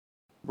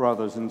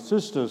brothers and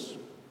sisters,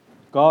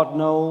 God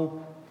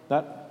knows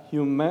that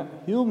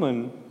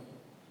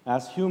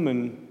as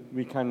human,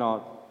 we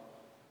cannot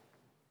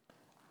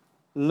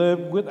live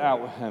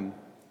without Him,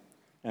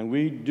 and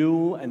we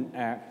do and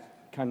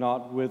act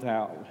cannot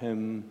without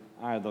Him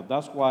either.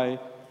 That's why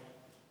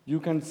you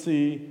can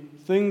see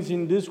things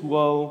in this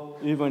world,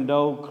 even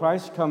though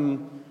Christ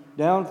come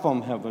down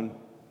from heaven,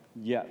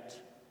 yet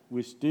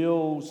we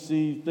still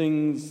see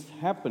things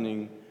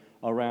happening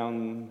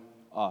around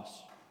us.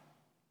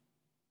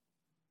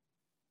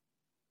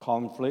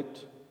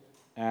 Conflict,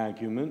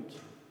 argument,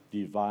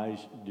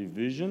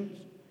 divisions,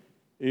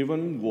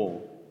 even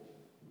war.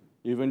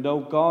 Even though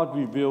God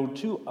revealed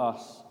to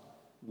us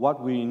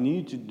what we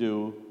need to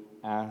do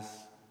as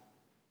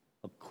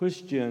a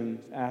Christian,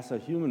 as a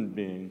human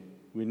being,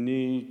 we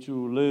need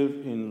to live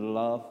in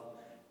love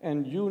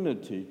and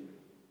unity.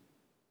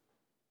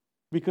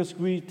 Because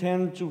we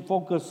tend to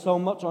focus so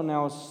much on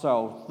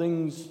ourselves,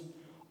 things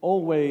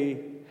always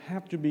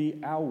have to be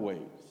our ways.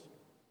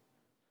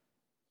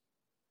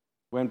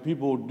 When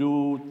people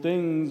do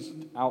things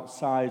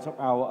outside of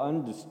our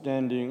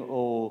understanding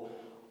or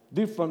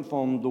different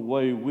from the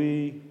way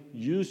we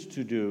used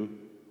to do,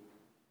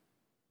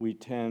 we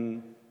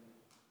tend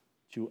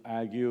to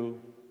argue,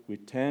 we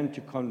tend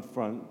to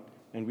confront,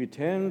 and we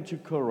tend to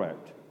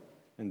correct.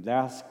 And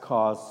that's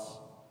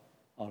caused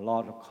a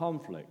lot of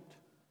conflict.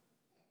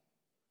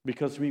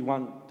 Because we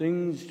want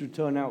things to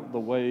turn out the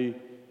way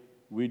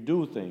we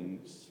do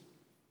things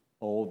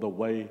or the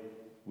way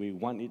we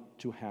want it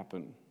to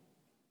happen.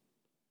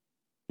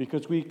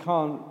 Because we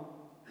can't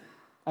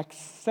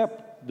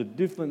accept the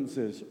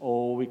differences,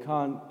 or we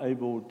can't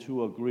able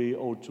to agree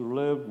or to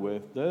live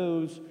with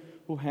those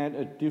who had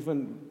a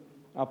different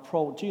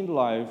approach in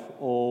life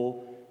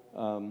or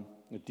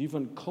a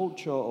different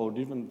culture or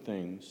different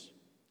things.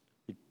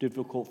 It's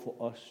difficult for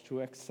us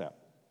to accept.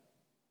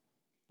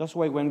 That's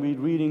why when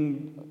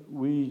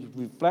we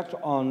reflect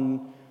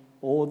on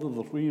all of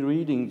the three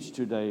readings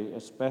today,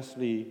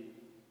 especially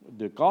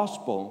the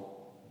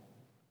gospel,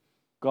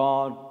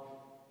 God,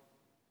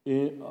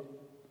 in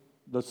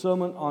the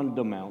Sermon on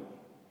the Mount,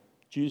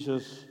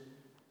 Jesus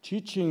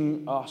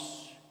teaching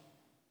us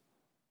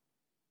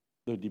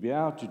the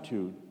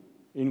Beatitude,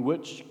 in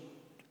which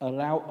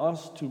allow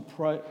us to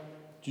pray,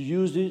 to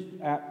use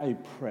it as a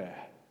prayer,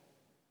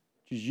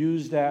 to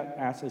use that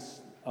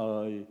as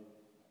a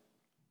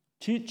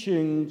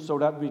teaching so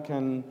that we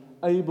can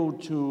able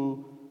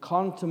to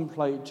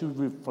contemplate, to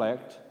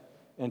reflect,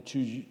 and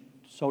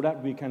so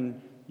that we can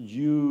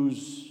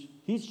use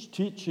His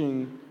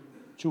teaching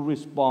to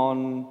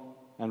respond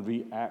and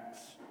react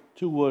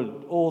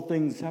toward all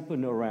things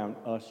happen around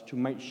us to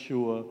make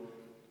sure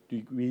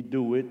we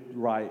do it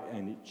right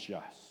and it's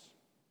just.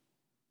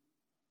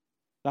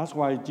 That's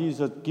why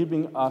Jesus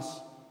giving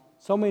us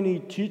so many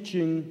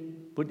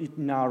teaching, but it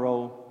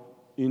narrow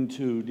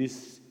into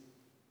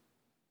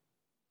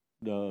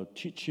the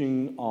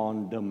teaching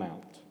on the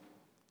Mount.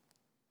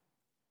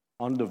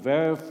 On the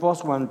very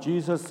first one,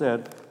 Jesus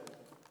said,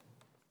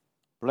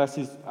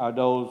 "Blessed are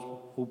those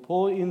who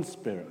poor in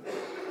spirit,"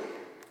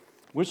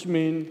 which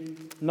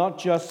means not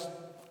just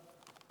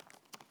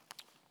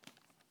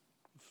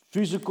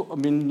physical,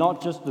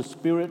 not just the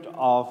spirit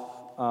of,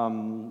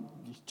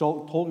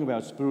 talking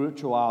about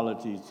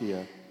spiritualities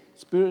here.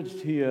 Spirit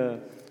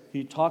here,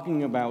 he's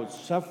talking about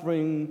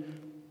suffering,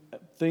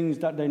 things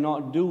that they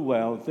not do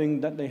well,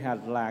 things that they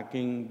had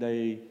lacking,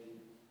 they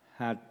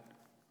had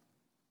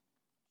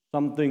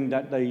something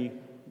that they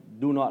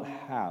do not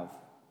have.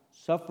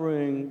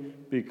 Suffering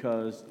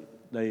because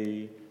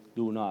they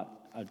do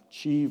not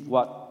achieve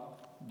what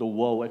the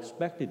world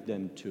expected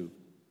them to.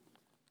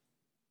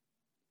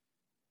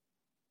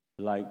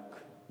 Like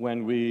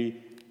when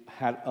we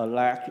had a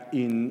lack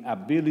in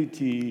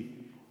ability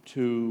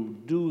to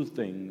do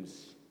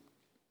things,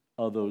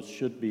 others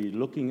should be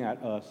looking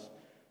at us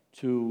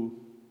to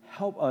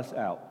help us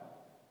out,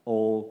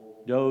 or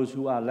those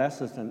who are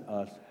lesser than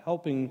us,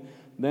 helping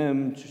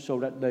them so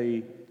that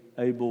they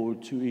able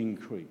to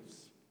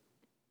increase.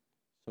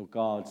 So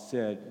God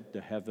said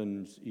the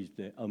heavens is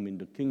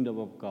the kingdom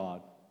of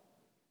God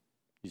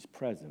is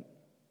present.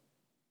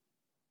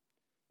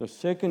 The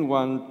second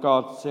one,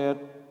 God said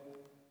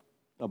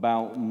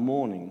about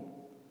mourning.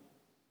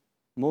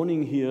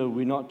 Mourning here,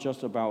 we're not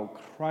just about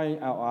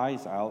crying our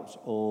eyes out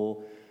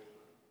or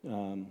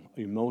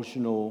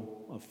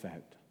emotional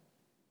effect,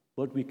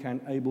 but we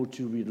can able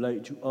to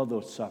relate to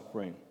others'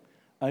 suffering,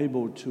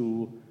 able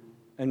to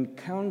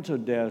encounter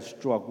their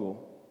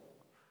struggle,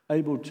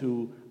 able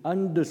to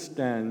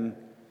understand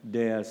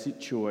their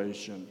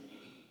situation,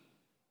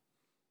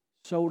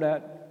 so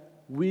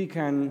that we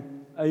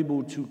can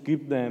able to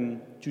give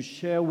them, to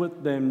share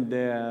with them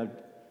their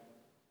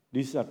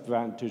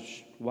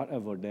disadvantage,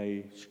 whatever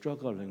they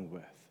struggling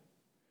with,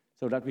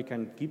 so that we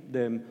can give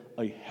them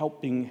a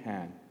helping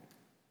hand,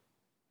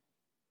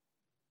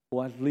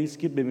 or at least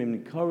give them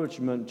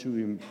encouragement to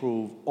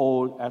improve,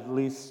 or at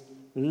least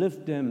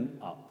lift them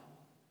up.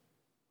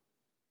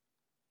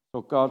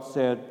 So God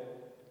said,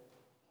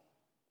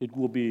 it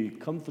will be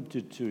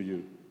comforted to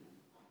you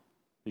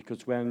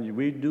Because when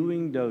we're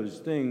doing those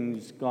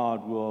things,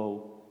 God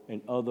will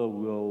and others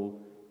will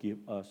give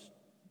us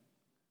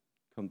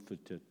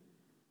comforted.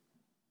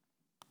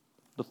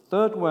 The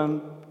third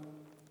one,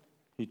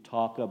 he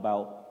talked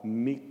about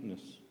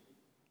meekness.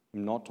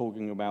 I'm not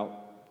talking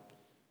about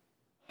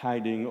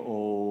hiding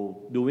or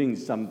doing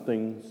some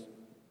things,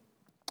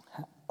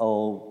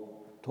 or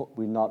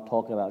we're not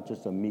talking about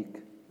just a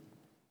meek.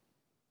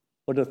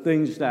 But the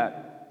things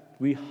that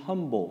we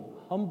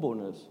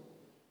humbleness,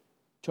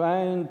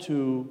 trying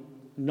to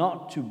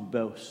not to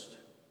boast,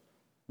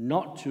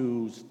 not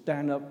to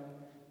stand up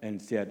and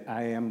say,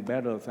 I am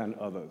better than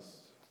others.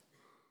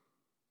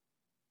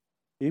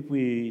 If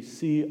we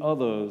see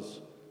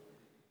others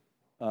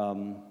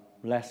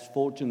less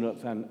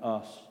fortunate than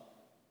us,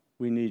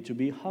 we need to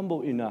be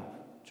humble enough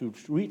to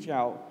reach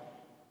out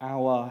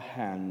our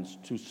hands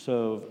to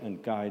serve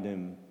and guide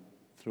them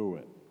through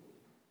it.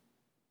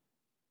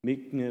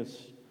 Meekness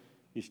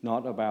is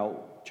not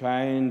about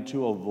trying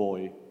to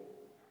avoid,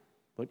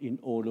 but in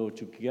order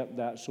to get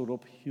that sort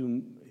of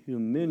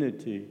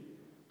humility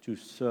to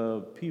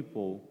serve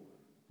people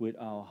with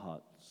our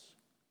hearts.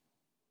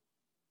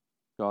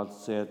 God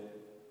said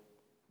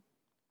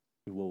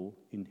we will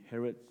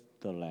inherit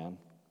the land.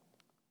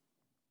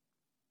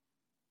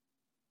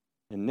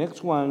 The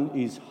next one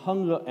is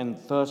hunger and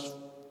thirst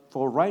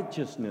for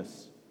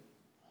righteousness.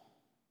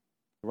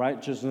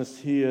 Righteousness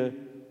here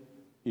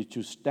is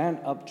to stand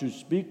up to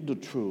speak the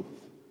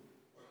truth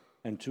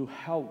and to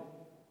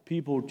help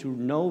people to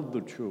know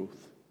the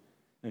truth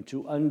and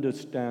to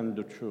understand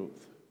the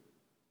truth.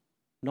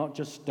 Not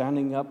just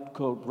standing up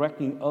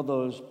correcting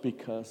others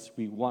because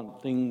we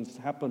want things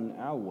to happen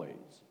our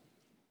ways.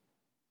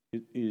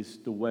 It is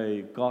the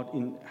way God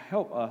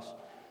help us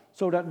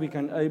so that we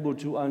can able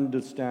to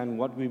understand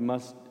what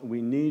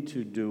we need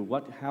to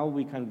do, how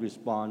we can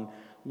respond,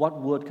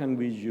 what word can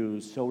we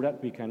use so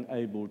that we can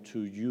able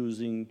to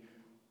using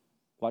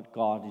what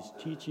God is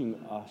teaching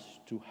us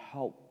to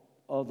help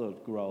others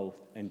grow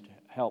and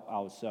help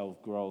ourselves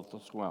grow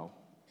as well.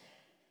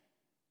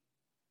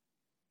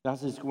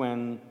 That is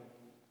when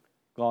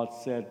God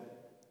said,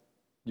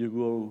 you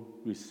will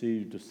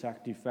receive the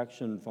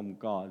satisfaction from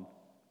God.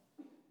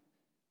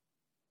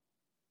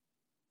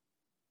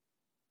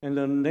 And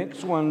the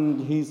next one,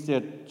 he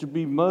said, to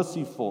be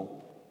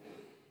merciful.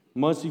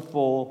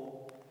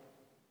 Merciful,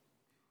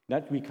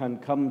 that we can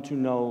come to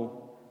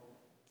know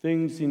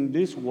things in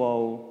this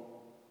world.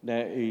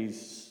 There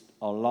is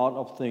a lot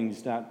of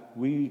things that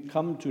we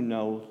come to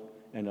know,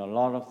 and a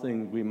lot of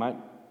things we might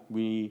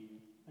be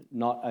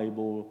not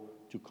able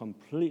to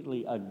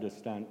completely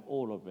understand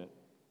all of it.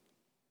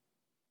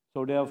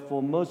 So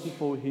therefore,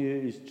 merciful here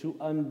is to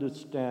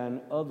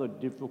understand other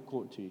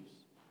difficulties.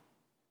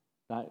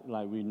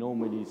 Like we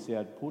normally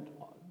said, put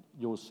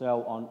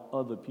yourself on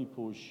other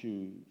people's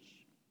shoes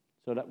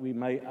so that we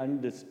may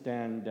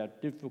understand their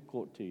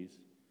difficulties,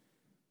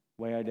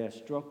 where their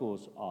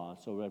struggles are,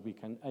 so that we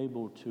can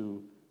able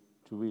to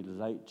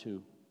relate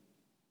to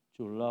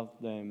love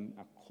them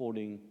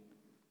according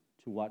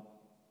to what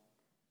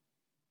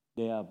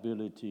their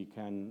ability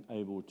can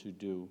able to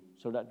do,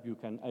 so that you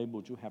can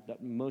able to have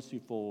that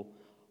merciful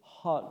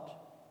heart,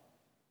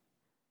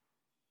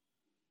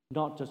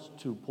 not just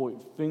to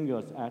point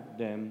fingers at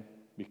them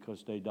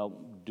because they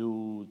don't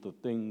do the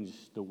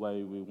things the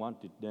way we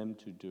wanted them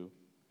to do.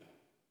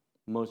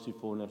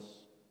 Mercifulness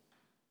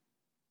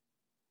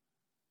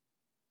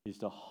is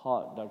the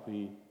heart that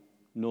we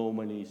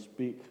normally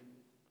speak,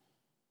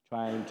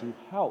 trying to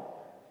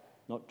help,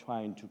 not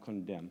trying to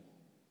condemn.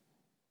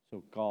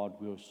 So God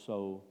will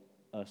show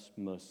us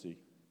mercy.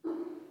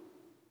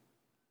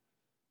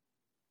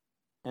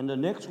 And the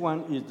next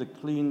one is the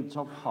clean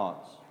of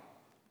hearts.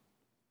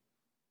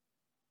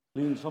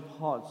 Clean of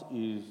hearts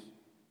is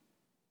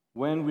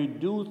when we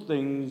do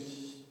things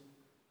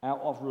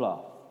out of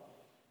love.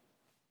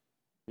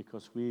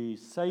 Because we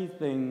say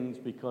things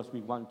because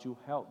we want to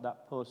help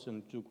that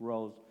person to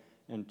grow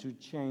and to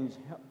change,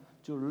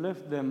 to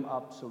lift them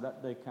up so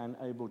that they can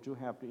able to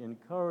have the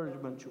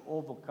encouragement to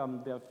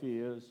overcome their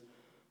fears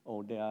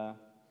or their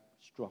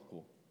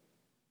struggle.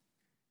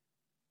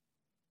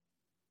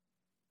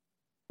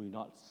 We're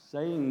not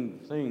saying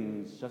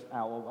things just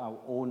out of our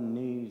own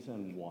needs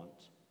and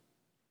wants.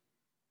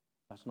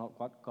 That's not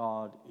what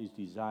God is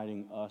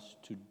desiring us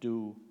to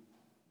do.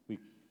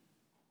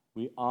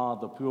 We are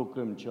the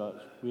Pilgrim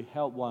Church. We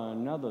help one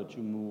another to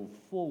move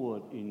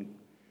forward in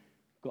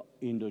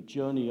the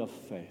journey of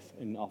faith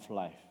and of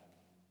life.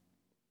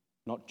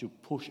 Not to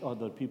push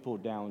other people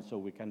down so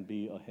we can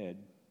be ahead.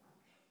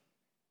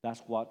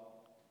 That's what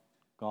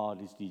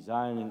God is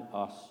designing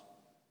us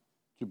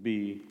to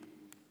be.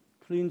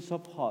 Clean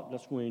of heart,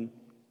 that's when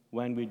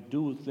we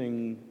do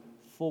things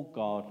for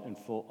God and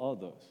for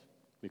others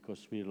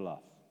because we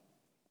love.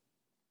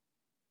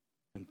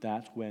 And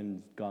that's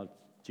when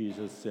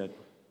Jesus said,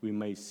 we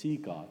may see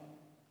God,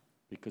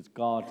 because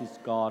God is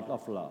God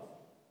of love.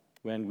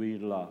 When we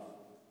love,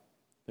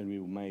 then we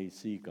may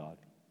see God.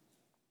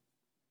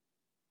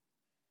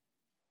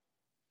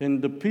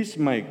 Then the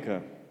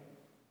peacemaker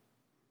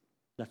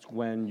That's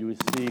when you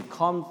see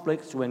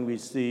conflicts, when we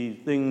see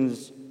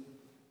things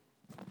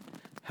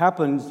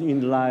happens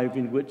in life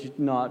in which it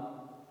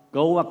not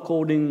go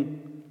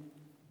according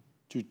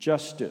to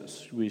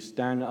justice. We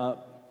stand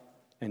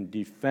up and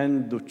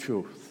defend the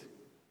truth,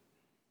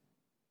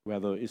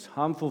 whether it's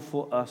harmful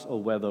for us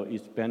or whether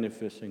it's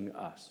benefiting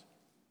us.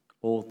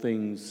 All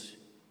things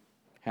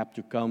have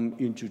to come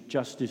into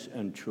justice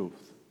and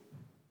truth.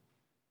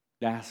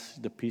 That's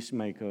the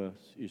peacemaker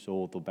is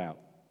all about.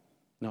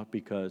 Not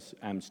because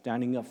I'm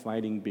standing up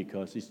fighting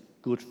because it's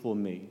good for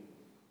me.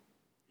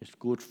 It's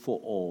good for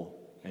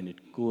all. And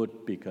it's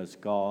good because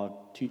God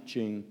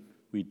teaching,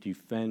 we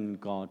defend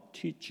God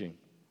teaching.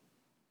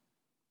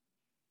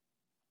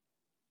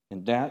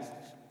 And that's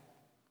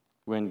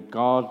when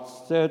God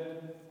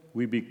said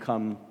we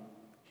become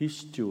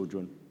His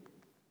children.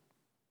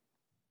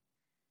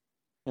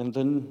 And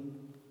then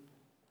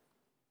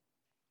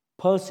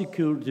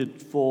persecuted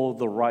for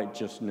the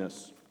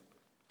righteousness.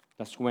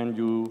 That's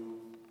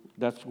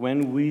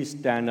when we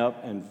stand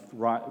up and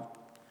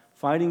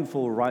fighting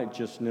for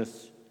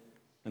righteousness,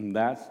 and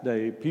that's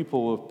the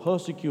people are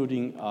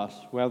persecuting us,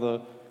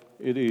 whether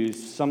it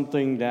is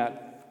something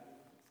that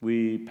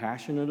we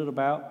passionate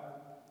about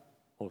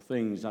or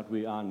things that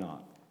we are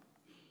not.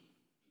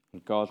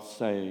 And God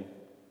say,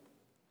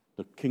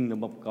 the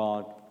kingdom of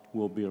God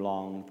will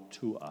belong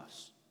to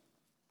us.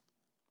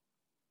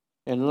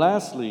 And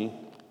lastly,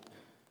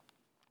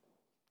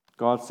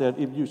 God said,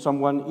 if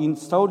someone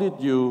insulted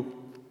you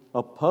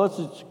or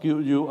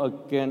persecute you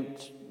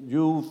against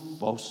you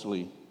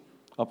falsely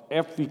of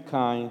every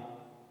kind,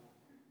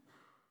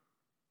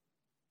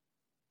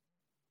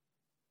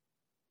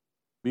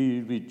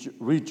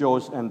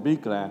 rejoice and be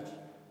glad,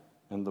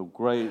 and the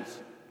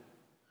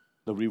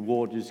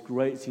reward is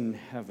great in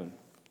heaven.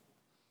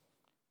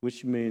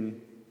 Which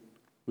means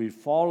we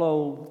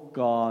follow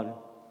God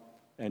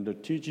and the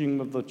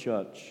teaching of the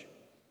church.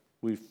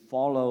 We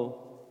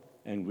follow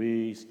and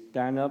we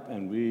stand up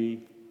and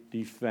we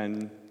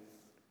defend.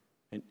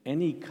 And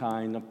any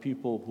kind of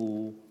people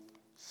who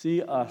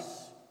see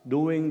us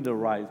doing the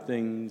right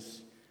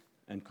things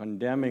and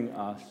condemning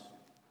us,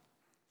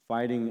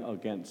 fighting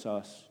against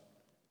us,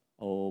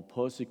 or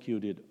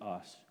persecuted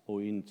us,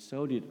 or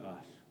insulted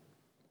us,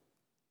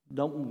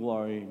 don't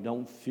worry,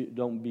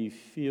 don't be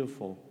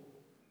fearful.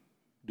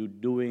 Do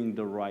doing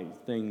the right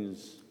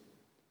things,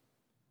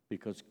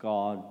 because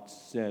God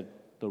said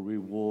the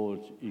reward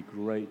is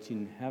great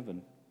in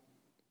heaven,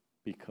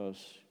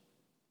 because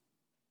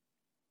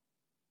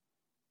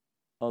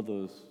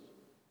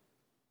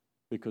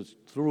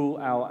through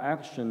our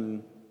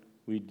action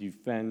we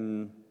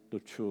defend the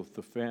truth,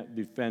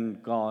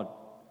 defend God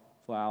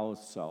for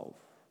ourselves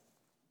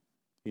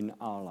in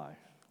our life.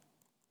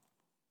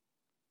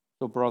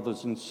 So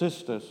brothers and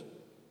sisters,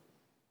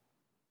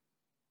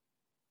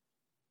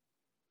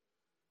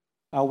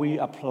 are we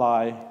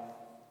apply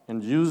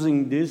and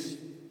using this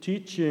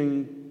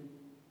teaching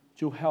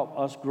to help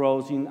us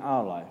grow in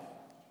our life?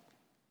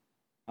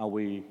 Are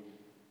we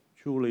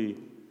truly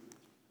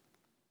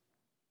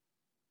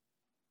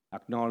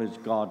acknowledge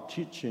God's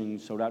teaching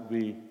so that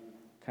we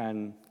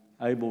can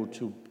able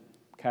to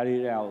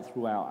carry it out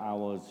throughout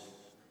our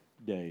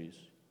days?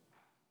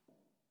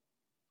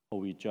 Or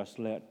we just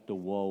let the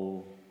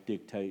world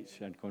dictate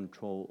and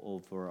control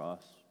over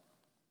us?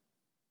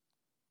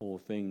 Or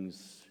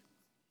things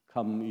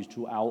come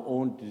into our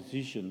own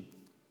decision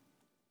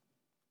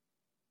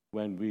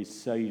when we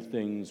say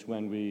things,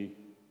 when we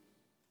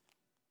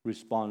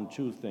respond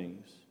to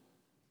things,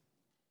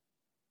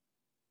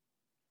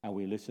 and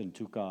we listen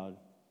to God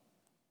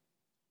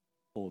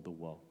or the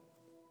world.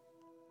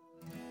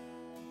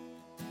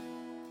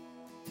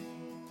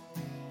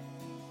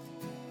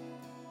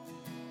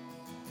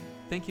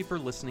 Thank you for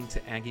listening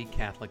to Aggie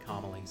Catholic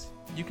Homilies.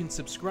 You can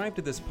subscribe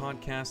to this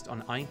podcast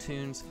on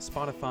iTunes,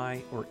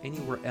 Spotify, or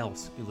anywhere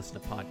else you listen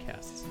to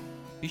podcasts.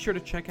 Be sure to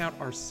check out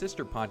our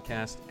sister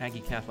podcast, Aggie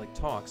Catholic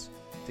Talks,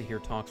 to hear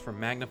talks from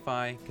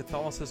Magnify,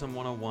 Catholicism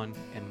 101,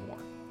 and more.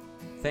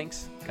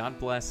 Thanks, God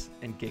bless,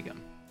 and Gig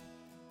 'em.